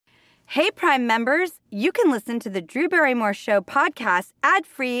Hey, Prime members, you can listen to the Drew Barrymore Show podcast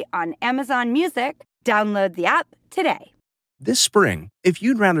ad-free on Amazon Music. Download the app today. This spring, if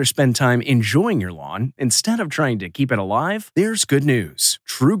you'd rather spend time enjoying your lawn instead of trying to keep it alive, there's good news.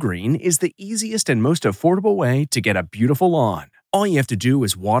 True Green is the easiest and most affordable way to get a beautiful lawn. All you have to do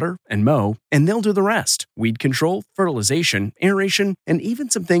is water and mow, and they'll do the rest. Weed control, fertilization, aeration, and even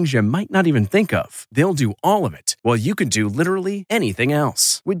some things you might not even think of. They'll do all of it, while you can do literally anything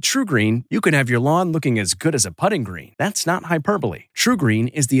else. With True Green, you can have your lawn looking as good as a putting green. That's not hyperbole. True Green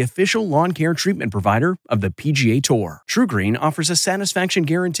is the official lawn care treatment provider of the PGA Tour. True Green offers a satisfaction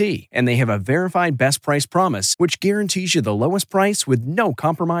guarantee, and they have a verified best price promise, which guarantees you the lowest price with no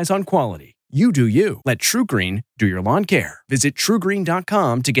compromise on quality. You do you. Let True Green do your lawn care. Visit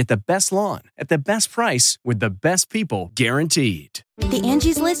TrueGreen.com to get the best lawn at the best price with the best people guaranteed. The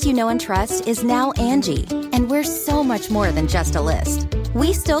Angie's List you know and trust is now Angie, and we're so much more than just a list.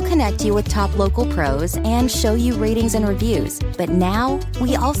 We still connect you with top local pros and show you ratings and reviews, but now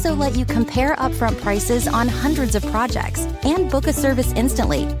we also let you compare upfront prices on hundreds of projects and book a service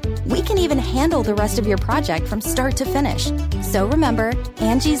instantly. We can even handle the rest of your project from start to finish. So remember,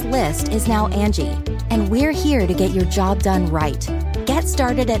 Angie's List is now Angie, and we're here to get your job done right. Get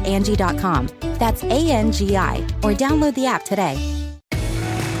started at Angie.com. That's ANGI, or download the app today.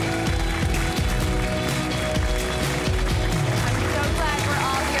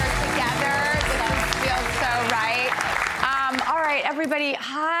 Everybody,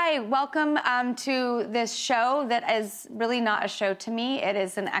 hi, welcome to this show that is really not a show to me. It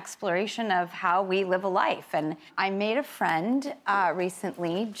is an exploration of how we live a life. And I made a friend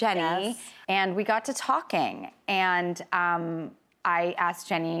recently, Jenny, and we got to talking. And I asked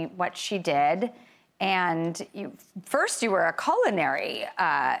Jenny what she did. And first you were a culinary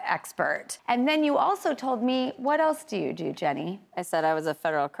expert. And then you also told me, what else do you do, Jenny? I said I was a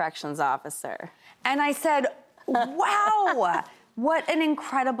federal corrections officer. And I said, wow. What an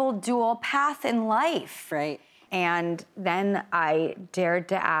incredible dual path in life. Right. And then I dared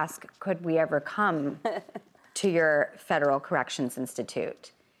to ask, could we ever come to your Federal Corrections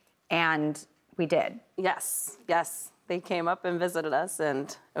Institute? And we did. Yes. They came up and visited us,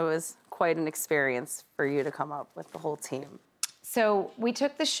 and it was quite an experience for you to come up with the whole team. So we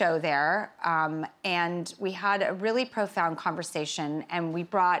took the show there, and we had a really profound conversation, and we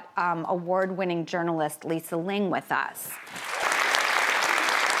brought award-winning journalist Lisa Ling with us.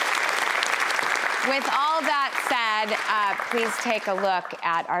 With all that said, please take a look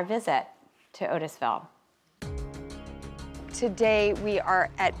at our visit to Otisville. Today we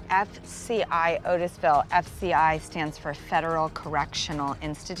are at FCI Otisville. FCI stands for Federal Correctional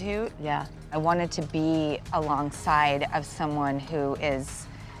Institute. Yeah. I wanted to be alongside of someone who is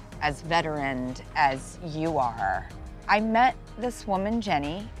as veteran as you are. I met this woman,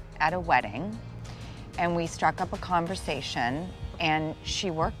 Jenny, at a wedding, and we struck up a conversation, and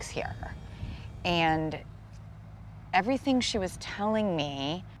she works here. And everything she was telling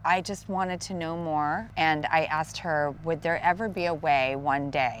me, I just wanted to know more. And I asked her, would there ever be a way one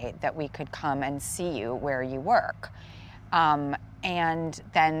day that we could come and see you where you work? And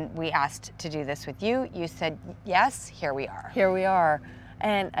then we asked to do this with you. You said, yes, here we are. Here we are.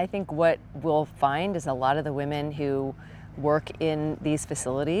 And I think what we'll find is a lot of the women who work in these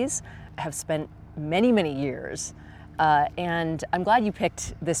facilities have spent many, many years. And I'm glad you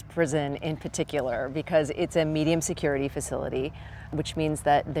picked this prison in particular because it's a medium security facility, which means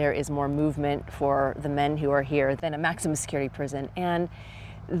that there is more movement for the men who are here than a maximum security prison. And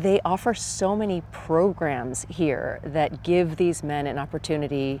they offer so many programs here that give these men an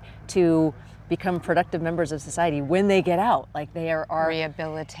opportunity to become productive members of society when they get out. Like they are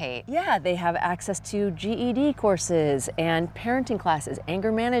rehabilitate. Yeah, they have access to GED courses and parenting classes,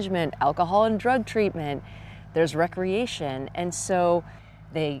 anger management, alcohol and drug treatment. There's recreation, and so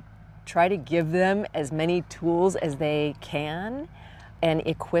they try to give them as many tools as they can and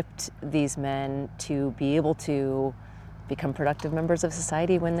equipped these men to be able to become productive members of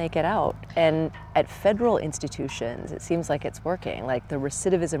society when they get out. And at federal institutions, it seems like it's working. Like the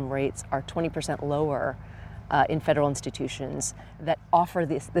recidivism rates are 20% lower in federal institutions that offer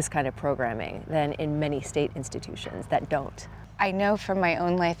this kind of programming than in many state institutions that don't. I know from my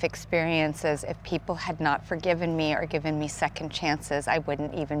own life experiences, if people had not forgiven me or given me second chances, I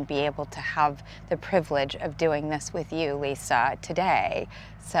wouldn't even be able to have the privilege of doing this with you, Lisa, today.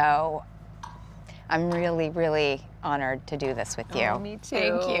 So I'm really, really honored to do this with you. Oh, me too.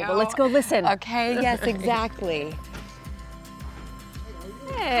 Thank you. Well, let's go listen. Okay, yes, exactly.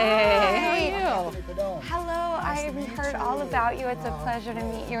 Hey, how are you? Hello, I've heard all about you. It's a pleasure to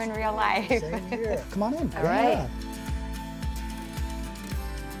meet you in real life. Same here. Come on in. All right.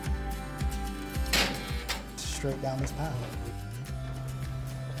 straight down this path.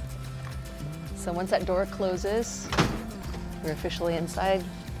 So once that door closes, we're officially inside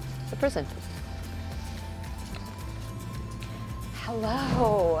the prison.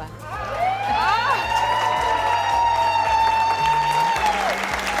 Hello.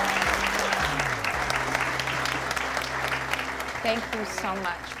 Thank you so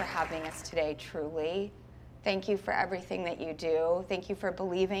much for having us today, truly. Thank you for everything that you do. Thank you for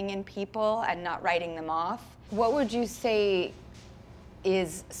believing in people and not writing them off. What would you say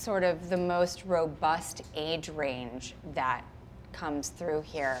is sort of the most robust age range that comes through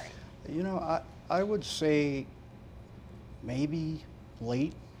here? You know, I would say maybe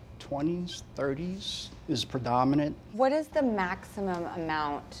late 20s, 30s is predominant. What is the maximum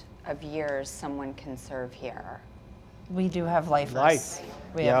amount of years someone can serve here? We do have lifers. Life.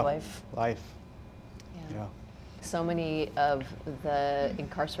 We Yeah, have life. Life. Yeah. So many of the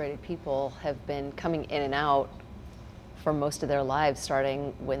incarcerated people have been coming in and out for most of their lives,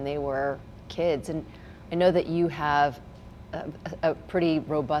 starting when they were kids. And I know that you have a pretty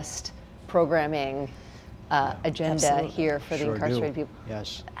robust programming agenda Absolutely. here for the Sure incarcerated do. people.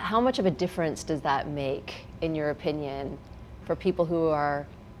 Yes. How much of a difference does that make, in your opinion, for people who are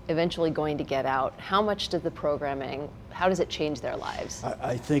eventually going to get out? How much does the programming, how does it change their lives?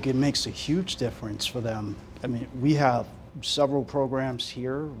 I think it makes a huge difference for them. I mean, we have several programs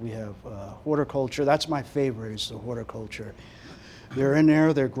here. We have horticulture. That's my favorite, is the horticulture. They're in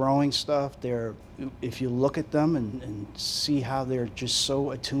there, they're growing stuff. If you look at them and see how they're just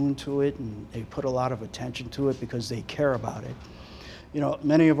so attuned to it, and they put a lot of attention to it because they care about it. You know,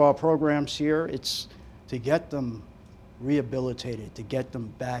 many of our programs here, it's to get them rehabilitated, to get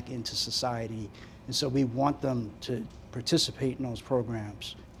them back into society. And so we want them to participate in those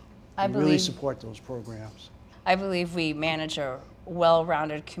programs. We really support those programs. I believe we manage a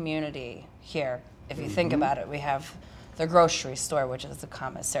well-rounded community here. If you think about it, we have the grocery store, which is the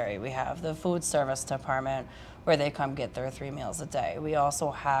commissary. We have the food service department, where they come get their 3 meals a day. We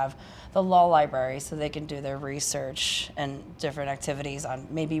also have the law library, so they can do their research and different activities on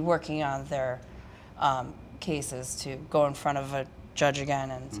maybe working on their cases to go in front of a judge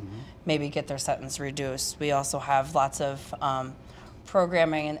again and maybe get their sentence reduced. We also have lots of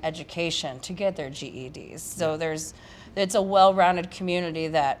programming and education to get their GEDs. So it's a well-rounded community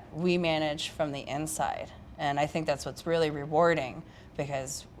that we manage from the inside. And I think that's what's really rewarding,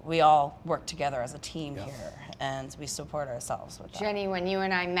 because we all work together as a team here, and we support ourselves with that. Jenny, when you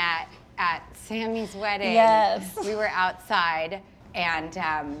and I met at Sammy's wedding, Yes. we were outside, and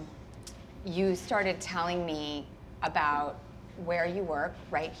you started telling me about where you work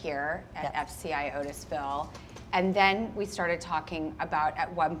right here at FCI Otisville. And then we started talking about,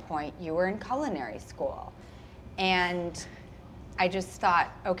 at one point, you were in culinary school. And I just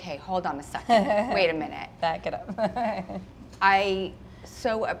thought, okay, hold on a second, wait a minute. Back it up. I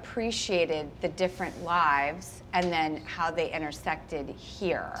so appreciated the different lives and then how they intersected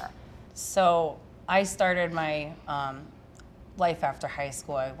here. So I started my life after high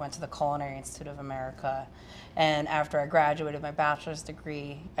school. I went to the Culinary Institute of America. And after I graduated my bachelor's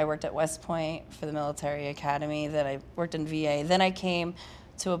degree, I worked at West Point for the military academy. Then I worked in VA. Then I came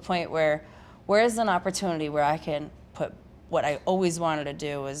to a point where is an opportunity where I can put what I always wanted to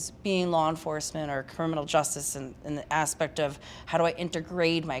do, was being law enforcement or criminal justice in the aspect of how do I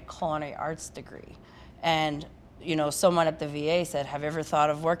integrate my culinary arts degree. And you know, someone at the VA said, have you ever thought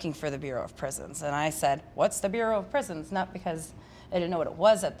of working for the Bureau of Prisons? And I said, what's the Bureau of Prisons? Not because I didn't know what it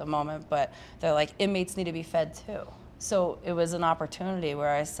was at the moment, but they're like, inmates need to be fed too. So it was an opportunity where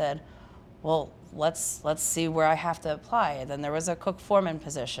I said, well, let's see where I have to apply. And then there was a cook foreman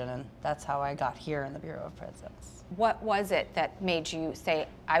position, and that's how I got here in the Bureau of Prisons. What was it that made you say,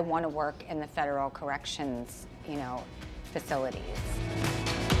 I want to work in the federal corrections, facilities?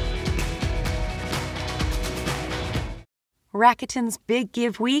 Rakuten's Big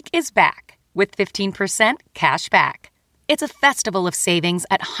Give Week is back with 15% cash back. It's a festival of savings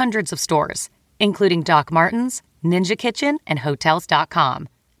at hundreds of stores, including Doc Martens, Ninja Kitchen, and Hotels.com.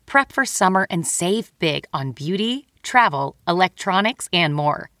 Prep for summer and save big on beauty, travel, electronics, and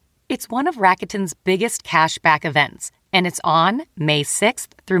more. It's one of Rakuten's biggest cash back events, and it's on May 6th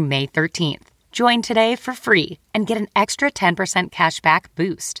through May 13th. Join today for free and get an extra 10% cash back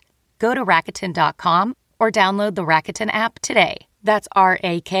boost. Go to Rakuten.com or download the Rakuten app today. That's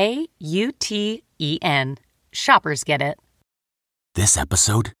Rakuten. Shoppers get it. This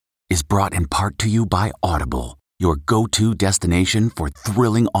episode is brought in part to you by Audible, your go-to destination for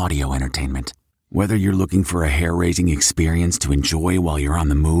thrilling audio entertainment. Whether you're looking for a hair-raising experience to enjoy while you're on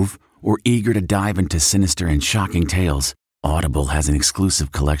the move or eager to dive into sinister and shocking tales, Audible has an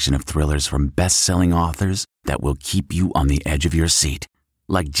exclusive collection of thrillers from best-selling authors that will keep you on the edge of your seat.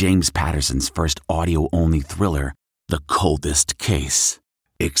 Like James Patterson's first audio-only thriller, The Coldest Case.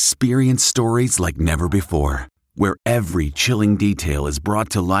 Experience stories like never before, where every chilling detail is brought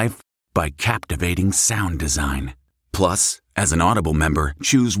to life by captivating sound design. Plus, as an Audible member,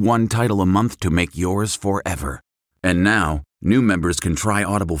 choose one title a month to make yours forever. And now, new members can try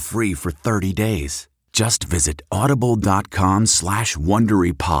Audible free for 30 days. Just visit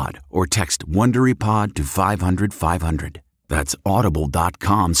audible.com/WonderyPod or text WonderyPod to 500-500. That's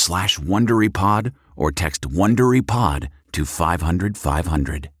audible.com/WonderyPod or text WonderyPod to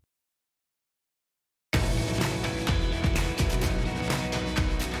 500-500.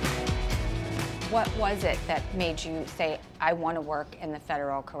 What was it that made you say, I want to work in the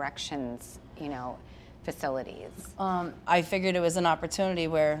federal corrections, facilities? I figured it was an opportunity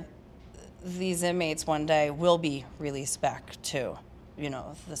where these inmates one day will be released back to,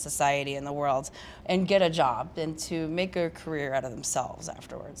 the society and the world and get a job and to make a career out of themselves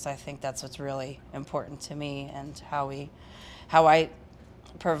afterwards. I think that's what's really important to me and how I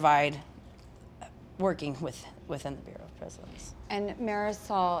provide working within the Bureau of Prisons. And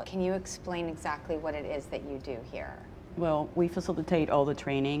Marisol, can you explain exactly what it is that you do here? Well, we facilitate all the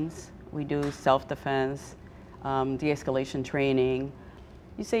trainings. We do self-defense, de-escalation training.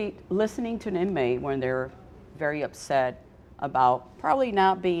 You see, listening to an inmate when they're very upset about probably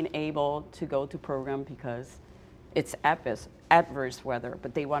not being able to go to program because it's adverse weather,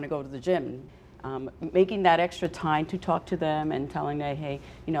 but they want to go to the gym. Making that extra time to talk to them and telling them, hey,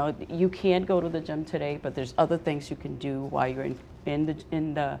 you can't go to the gym today, but there's other things you can do while you're in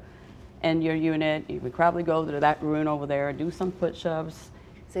your unit. You would probably go to that room over there, do some push-ups.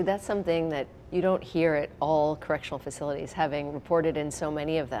 See, that's something that you don't hear at all correctional facilities, having reported in so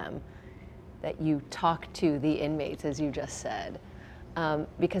many of them, that you talk to the inmates, as you just said.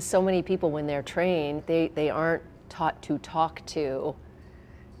 Because so many people, when they're trained, they aren't taught to talk to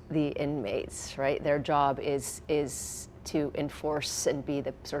the inmates, right? Their job is to enforce and be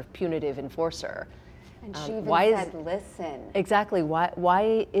the sort of punitive enforcer. And she even said, listen. Exactly.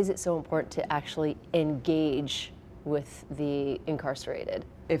 Why is it so important to actually engage with the incarcerated?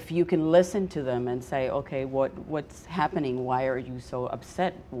 If you can listen to them and say, okay, what's happening? Why are you so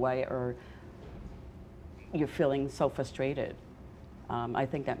upset? Why are you feeling so frustrated? I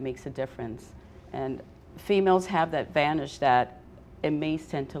think that makes a difference. And females have that advantage that inmates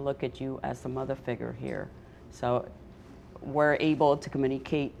tend to look at you as a mother figure here. So we're able to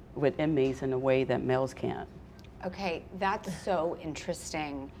communicate with inmates in a way that males can't. Okay, that's so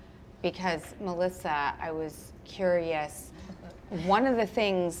interesting because, Melissa, I was curious. One of the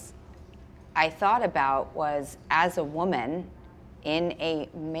things I thought about was, as a woman in a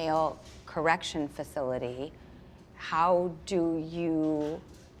male correction facility, how do you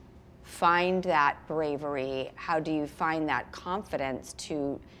find that bravery? How do you find that confidence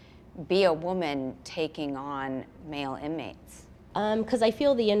to be a woman taking on male inmates? Because I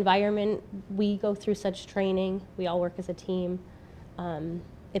feel the environment, we go through such training, we all work as a team.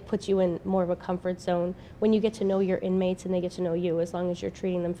 It puts you in more of a comfort zone. When you get to know your inmates and they get to know you, as long as you're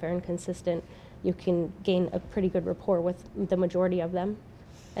treating them fair and consistent, you can gain a pretty good rapport with the majority of them.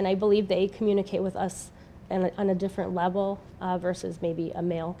 And I believe they communicate with us on a different level versus maybe a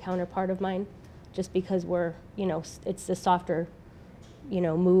male counterpart of mine, just because we're, it's the softer,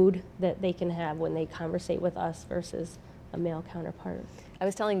 mood that they can have when they conversate with us versus a male counterpart. I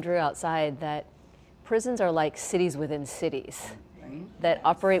was telling Drew outside that prisons are like cities within cities that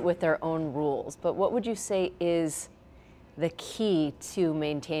operate with their own rules. But what would you say is the key to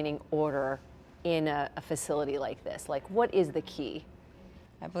maintaining order in a facility like this? Like, what is the key?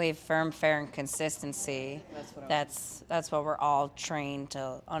 I believe firm, fair, and consistency. That's what we're all trained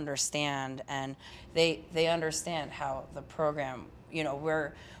to understand, and they understand how the program.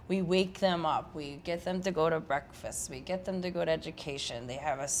 We wake them up. We get them to go to breakfast. We get them to go to education. They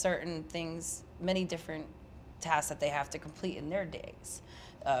have many different tasks that they have to complete in their days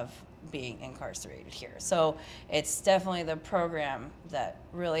of being incarcerated here. So it's definitely the program that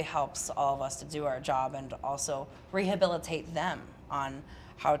really helps all of us to do our job and also rehabilitate them on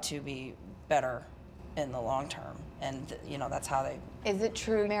how to be better in the long term. And that's how they... Is it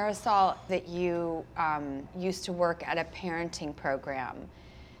true, Marisol, that you used to work at a parenting program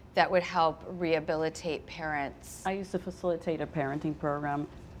that would help rehabilitate parents? I used to facilitate a parenting program.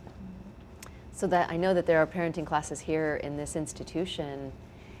 So that I know that there are parenting classes here in this institution.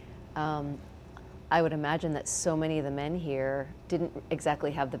 I would imagine that so many of the men here didn't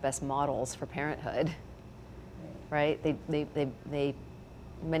exactly have the best models for parenthood, right? They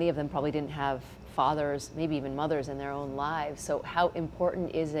many of them probably didn't have fathers, maybe even mothers in their own lives. So how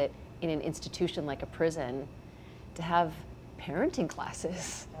important is it in an institution like a prison to have parenting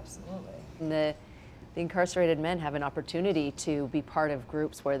classes. Absolutely. And the incarcerated men have an opportunity to be part of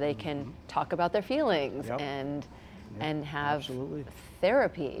groups where they can talk about their feelings and have absolutely.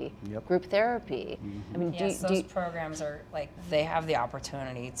 Therapy, group therapy. I mean, Yes, those programs are like, they have the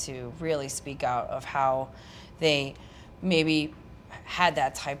opportunity to really speak out of how they maybe had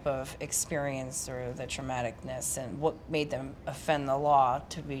that type of experience or the traumaticness and what made them offend the law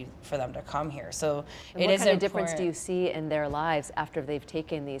for them to come here. So and what kind of difference do you see in their lives after they've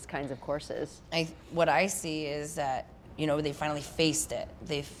taken these kinds of courses? What I see is that, you know, they finally faced it.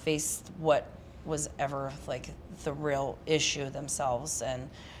 They faced what was ever like the real issue themselves, and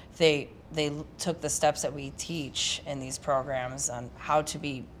they took the steps that we teach in these programs on how to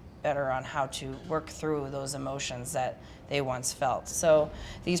be better, on how to work through those emotions that they once felt. So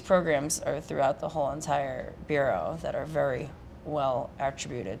these programs are throughout the whole entire Bureau that are very well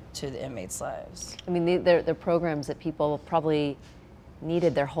attributed to the inmates' lives. I mean, they're programs that people probably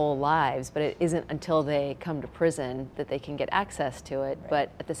needed their whole lives, but it isn't until they come to prison that they can get access to it. Right.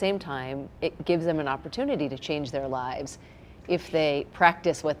 But at the same time, it gives them an opportunity to change their lives if they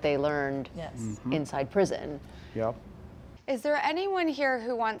practice what they learned inside prison. Yep. Is there anyone here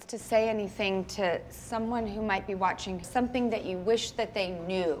who wants to say anything to someone who might be watching, something that you wish that they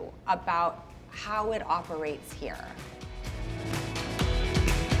knew about how it operates here?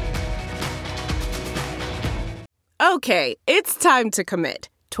 Okay, it's time to commit.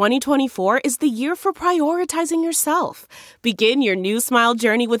 2024 is the year for prioritizing yourself. Begin your new smile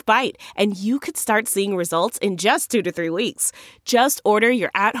journey with Byte, and you could start seeing results in just 2 to 3 weeks. Just order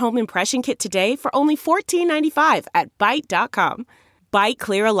your at-home impression kit today for only $14.95 at Byte.com. Byte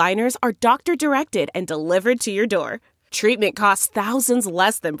clear aligners are doctor-directed and delivered to your door. Treatment costs thousands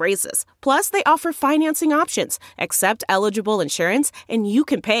less than braces. Plus, they offer financing options, accept eligible insurance, and you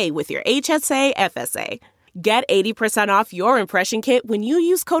can pay with your HSA FSA. Get 80% off your impression kit when you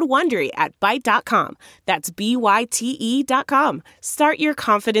use code WONDERY at Byte.com. That's BYTE.com. Start your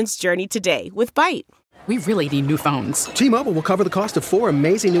confidence journey today with Byte. We really need new phones. T-Mobile will cover the cost of 4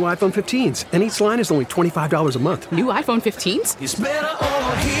 amazing new iPhone 15s, and each line is only $25 a month. New iPhone 15s? It's better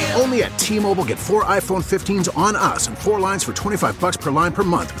over here. Only at T-Mobile, get 4 iPhone 15s on us and 4 lines for $25 per line per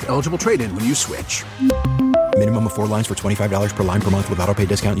month with eligible trade-in when you switch. Minimum of 4 lines for $25 per line per month with autopay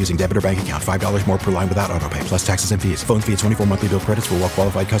discount using debit or bank account. $5 more per line without autopay, plus taxes and fees. Phone fee at 24 monthly bill credits for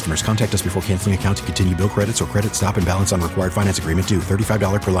well-qualified customers. Contact us before canceling account to continue bill credits or credit stop and balance on required finance agreement due.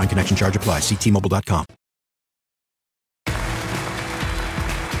 $35 per line connection charge applies. See T-Mobile.com.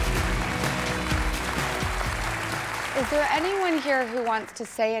 Is there anyone here who wants to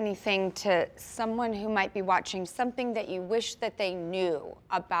say anything to someone who might be watching, something that you wish that they knew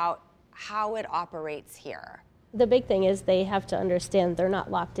about how it operates here? The big thing is they have to understand they're not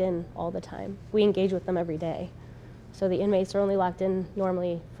locked in all the time. We engage with them every day. So the inmates are only locked in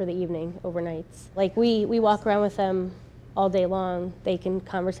normally for the evening, overnights. Like we walk around with them all day long. They can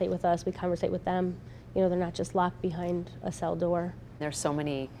conversate with us, we conversate with them. You know, they're not just locked behind a cell door. There's so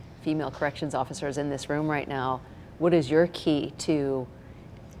many female corrections officers in this room right now. What is your key to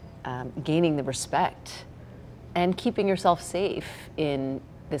gaining the respect and keeping yourself safe in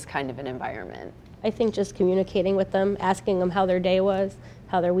this kind of an environment? I think just communicating with them, asking them how their day was,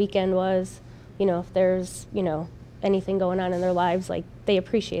 how their weekend was, you know, if there's, you know, anything going on in their lives, like they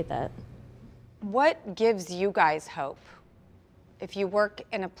appreciate that. What gives you guys hope? If you work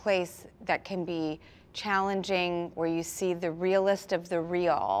in a place that can be challenging, where you see the realest of the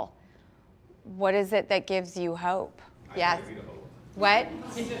real, what is it that gives you hope? Yes. What?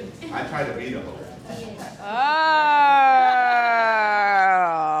 I try to be the hope. Oh.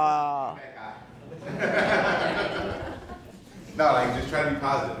 No, like just try to be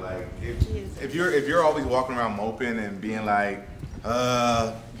positive. Like if you're always walking around moping and being like,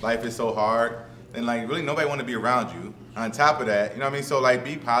 life is so hard, then like really nobody want to be around you. On top of that, you know what I mean? So like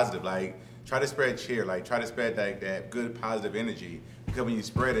be positive. Like try to spread cheer. Like try to spread that good positive energy. Because when you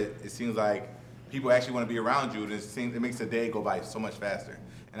spread it, it seems like people actually want to be around you. It makes the day go by so much faster.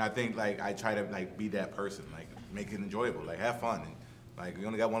 And I think like I try to like be that person, like make it enjoyable, like have fun. And, like you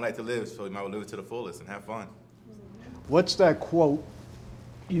only got one life to live, so you might well live it to the fullest and have fun. What's that quote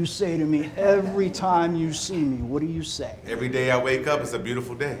you say to me every time you see me? What do you say? Every day I wake up, it's a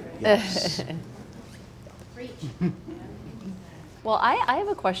beautiful day. Yes. Well, I have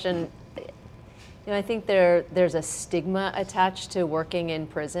a question. You know, I think there's a stigma attached to working in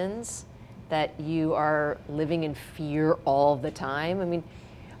prisons, that you are living in fear all the time. I mean,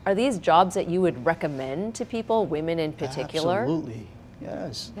 are these jobs that you would recommend to people, women in particular? Absolutely,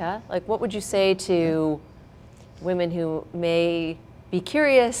 yes. Yeah, like what would you say to women who may be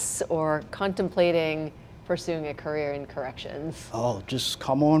curious or contemplating pursuing a career in corrections? Oh, just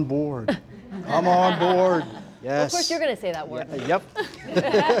come on board. Come on board. Yes. Well, of course, you're going to say that word. Yep.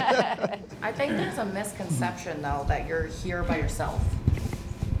 I think there's a misconception, though, that you're here by yourself.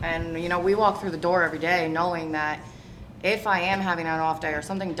 And, we walk through the door every day knowing that if I am having an off day or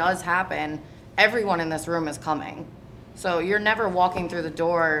something does happen, everyone in this room is coming. So you're never walking through the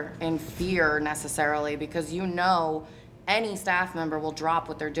door in fear necessarily, because any staff member will drop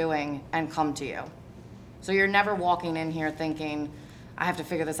what they're doing and come to you. So you're never walking in here thinking, I have to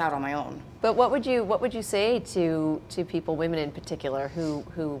figure this out on my own. But what would you say to people, women in particular,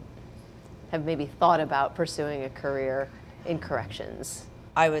 who have maybe thought about pursuing a career in corrections?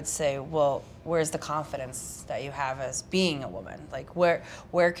 I would say, well, where's the confidence that you have as being a woman? Like,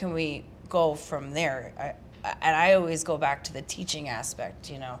 where can we go from there? I always go back to the teaching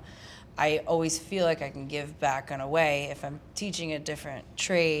aspect, I always feel like I can give back in a way if I'm teaching a different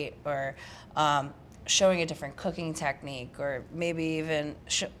trait or showing a different cooking technique, or maybe even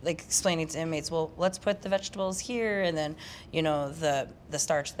explaining to inmates, well, let's put the vegetables here and then, the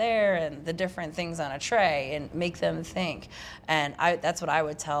starch there and the different things on a tray, and make them think. And that's what I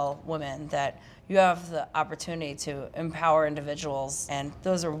would tell women, that you have the opportunity to empower individuals, and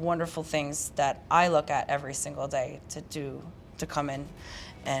those are wonderful things that I look at every single day to come in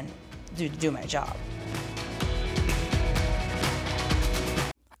and do my job.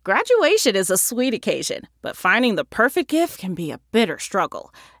 Graduation is a sweet occasion, but finding the perfect gift can be a bitter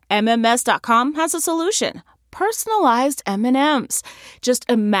struggle. MMS.com has a solution. Personalized M&Ms. Just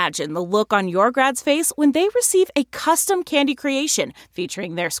imagine the look on your grad's face when they receive a custom candy creation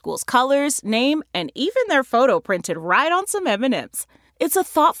featuring their school's colors, name, and even their photo printed right on some M&Ms. It's a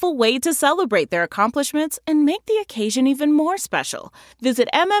thoughtful way to celebrate their accomplishments and make the occasion even more special. Visit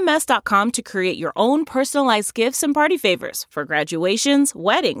MMS.com to create your own personalized gifts and party favors for graduations,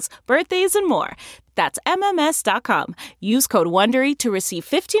 weddings, birthdays, and more. That's MMS.com. Use code WONDERY to receive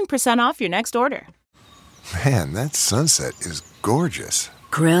 15% off your next order. Man, that sunset is gorgeous.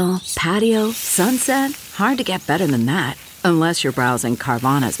 Grill, patio, sunset. Hard to get better than that. Unless you're browsing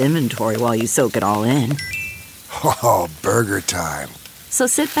Carvana's inventory while you soak it all in. Oh, burger time. So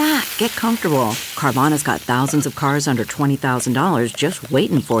sit back, get comfortable. Carvana's got thousands of cars under $20,000 just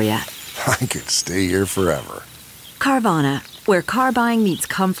waiting for you. I could stay here forever. Carvana, where car buying meets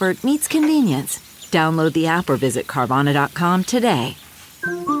comfort, meets convenience. Download the app or visit Carvana.com today.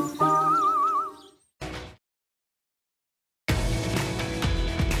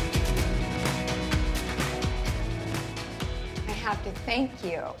 I have to thank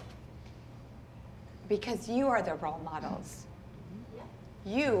you, because you are the role models.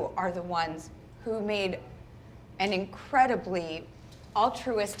 You are the ones who made an incredibly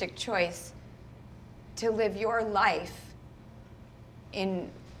altruistic choice to live your life in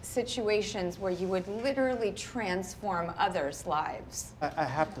situations where you would literally transform others' lives. I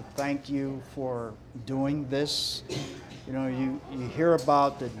have to thank you for doing this. You hear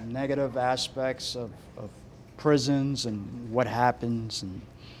about the negative aspects of prisons and what happens, and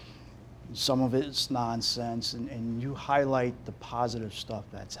some of it's nonsense, and you highlight the positive stuff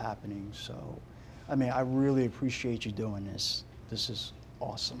that's happening. So, I really appreciate you doing this. This is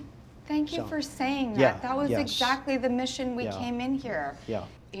awesome. Thank you for saying that. Yeah, that was yes. exactly the mission we came in here. Yeah.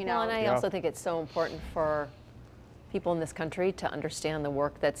 And I also think it's so important for people in this country to understand the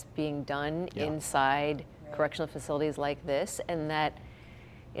work that's being done inside correctional facilities like this, and that,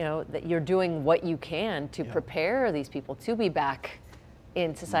 that you're doing what you can to prepare these people to be back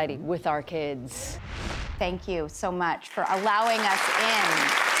in society with our kids. Thank you so much for allowing us in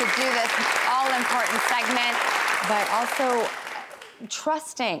to do this all-important segment, but also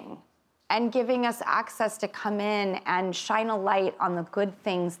trusting and giving us access to come in and shine a light on the good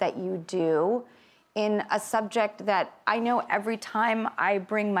things that you do in a subject that I know every time I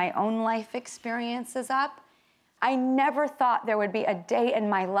bring my own life experiences up, I never thought there would be a day in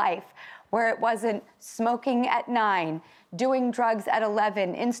my life where it wasn't smoking at 9, doing drugs at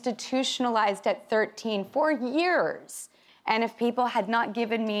 11, institutionalized at 13 for years. And if people had not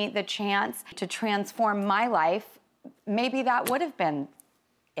given me the chance to transform my life, maybe that would have been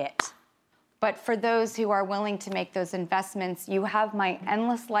it. But for those who are willing to make those investments, you have my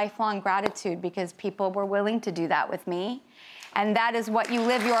endless lifelong gratitude, because people were willing to do that with me. And that is what you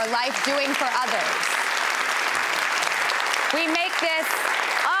live your life doing for others. We make this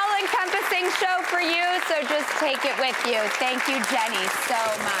all-encompassing show for you, so just take it with you. Thank you, Jenny, so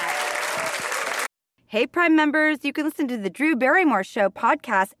much. Hey, Prime members, you can listen to the Drew Barrymore Show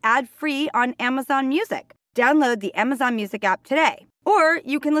podcast ad-free on Amazon Music. Download the Amazon Music app today. Or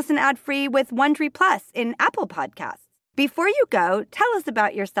you can listen ad-free with Wondery Plus in Apple Podcasts. Before you go, tell us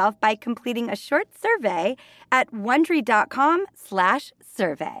about yourself by completing a short survey at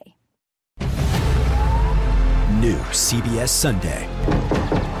Wondery.com/survey. New CBS Sunday.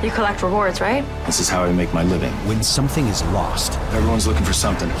 You collect rewards, right? This is how I make my living. When something is lost, everyone's looking for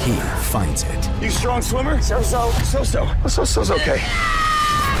something. He finds it. You strong swimmer? So-so. So-so's okay.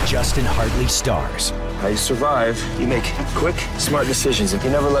 Justin Hartley stars. How you survive, you make quick, smart decisions, and you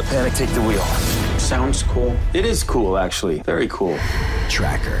never let panic take the wheel. Sounds cool. It is cool, actually. Very cool.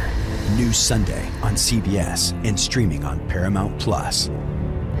 Tracker. New Sunday on CBS and streaming on Paramount Plus.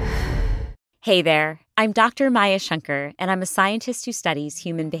 Hey there, I'm Dr. Maya Shankar, and I'm a scientist who studies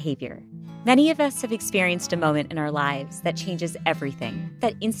human behavior. Many of us have experienced a moment in our lives that changes everything,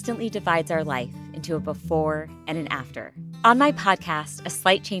 that instantly divides our life into a before and an after. On my podcast, A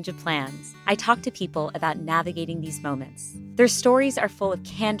Slight Change of Plans, I talk to people about navigating these moments. Their stories are full of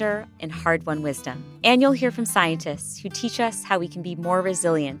candor and hard-won wisdom. And you'll hear from scientists who teach us how we can be more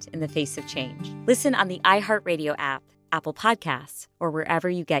resilient in the face of change. Listen on the iHeartRadio app, Apple Podcasts, or wherever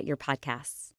you get your podcasts.